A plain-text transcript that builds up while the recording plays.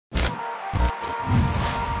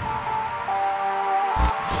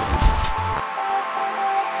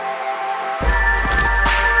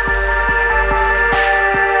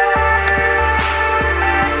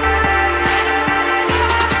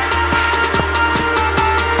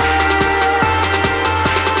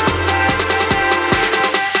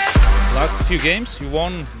few games. You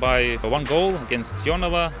won by 1 goal against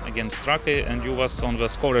Jonava, against Trakai, and you was on the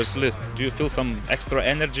scorers list. Do you feel some extra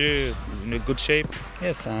energy, in a good shape?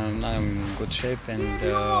 Yes, I'm in good shape, and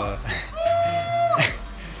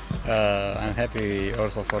I'm happy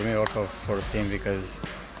also for me, also for the team, because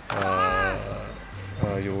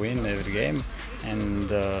you win every game,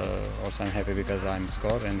 and also I'm happy because I'm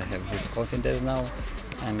scored and I have good confidence now,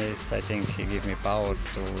 and it's, I think he gives me power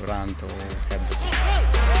to run, to have the team.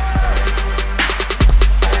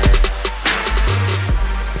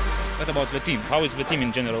 What about the team? How is the team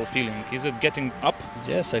in general feeling? Is it getting up?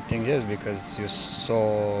 Yes, I think yes, because you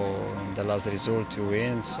saw the last result you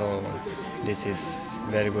win, so this is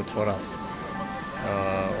very good for us.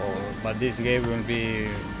 But this game will be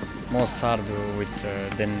most hard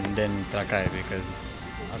than Trakai, because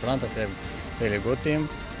Atlantu have really good team,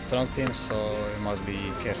 strong team, so you must be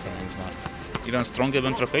careful and smart. Even stronger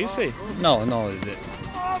than Trakai, you say? No,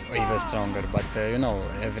 it's even stronger, but you know,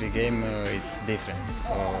 every game it's different,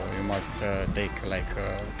 so you must take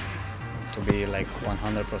to be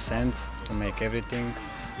 100% to make everything,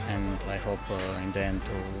 and I hope in the end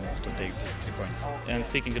to take these 3 points. And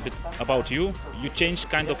speaking a bit about you, you changed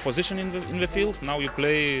kind of position in the field. Now you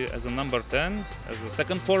play as a number 10, as a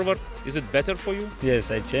second forward. Is it better for you? Yes,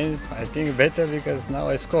 I changed. I think better because now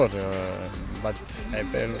I score. But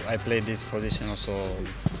I played this position also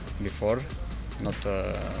before, not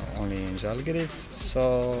only in Žalgirio.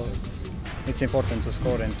 So it's important to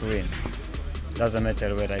score and to win. Doesn't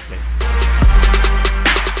matter where I play.